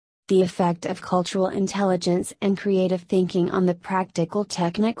The effect of cultural intelligence and creative thinking on the practical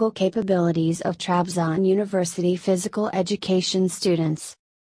technical capabilities of Trabzon University physical education students.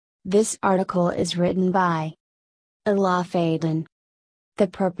 This article is written by Ala Faden. The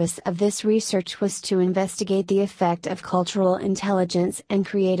purpose of this research was to investigate the effect of cultural intelligence and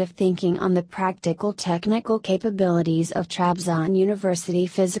creative thinking on the practical technical capabilities of Trabzon University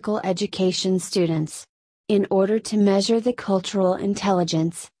physical education students. In order to measure the cultural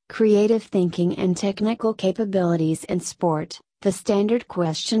intelligence, creative thinking and technical capabilities in sport, the standard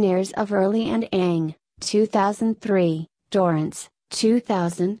questionnaires of Early and Ang, 2003, Dorrance,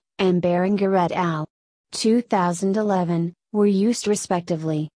 2000, and Berenger et al., 2011, were used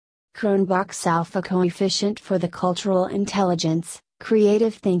respectively. Cronbach's alpha coefficient for the cultural intelligence,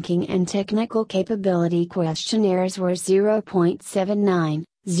 creative thinking and technical capability questionnaires were 0.79,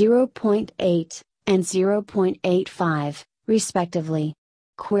 0.8, and 0.85, respectively.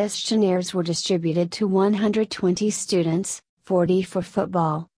 Questionnaires were distributed to 120 students, 40 for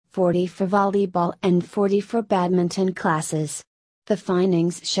football, 40 for volleyball and 40 for badminton classes. The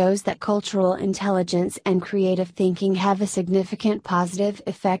findings shows that cultural intelligence and creative thinking have a significant positive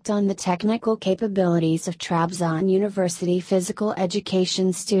effect on the technical capabilities of Trabzon University physical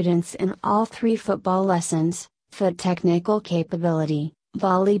education students in all three football lessons: foot technical capability,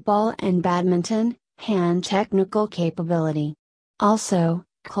 volleyball and badminton, hand technical capability. Also,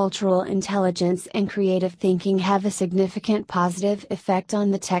 cultural intelligence and creative thinking have a significant positive effect on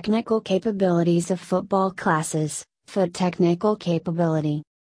the technical capabilities of football classes, foot technical capability.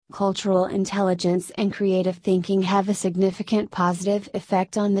 Cultural intelligence and creative thinking have a significant positive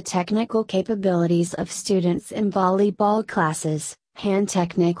effect on the technical capabilities of students in volleyball classes, hand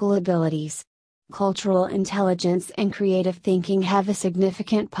technical abilities. Cultural intelligence and creative thinking have a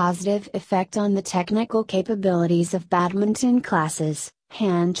significant positive effect on the technical capabilities of badminton classes,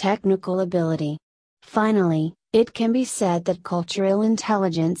 hand technical ability. Finally, it can be said that cultural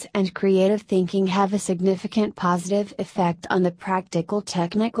intelligence and creative thinking have a significant positive effect on the practical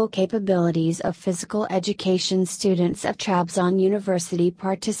technical capabilities of physical education students of Trabzon University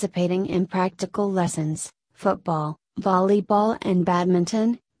participating in practical lessons, football, volleyball and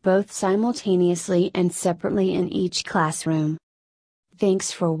badminton, both simultaneously and separately in each classroom.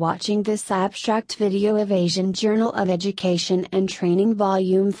 Thanks for watching this abstract video of Asian Journal of Education and Training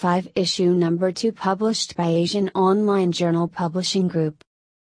Volume 5 Issue Number 2 published by Asian Online Journal Publishing Group.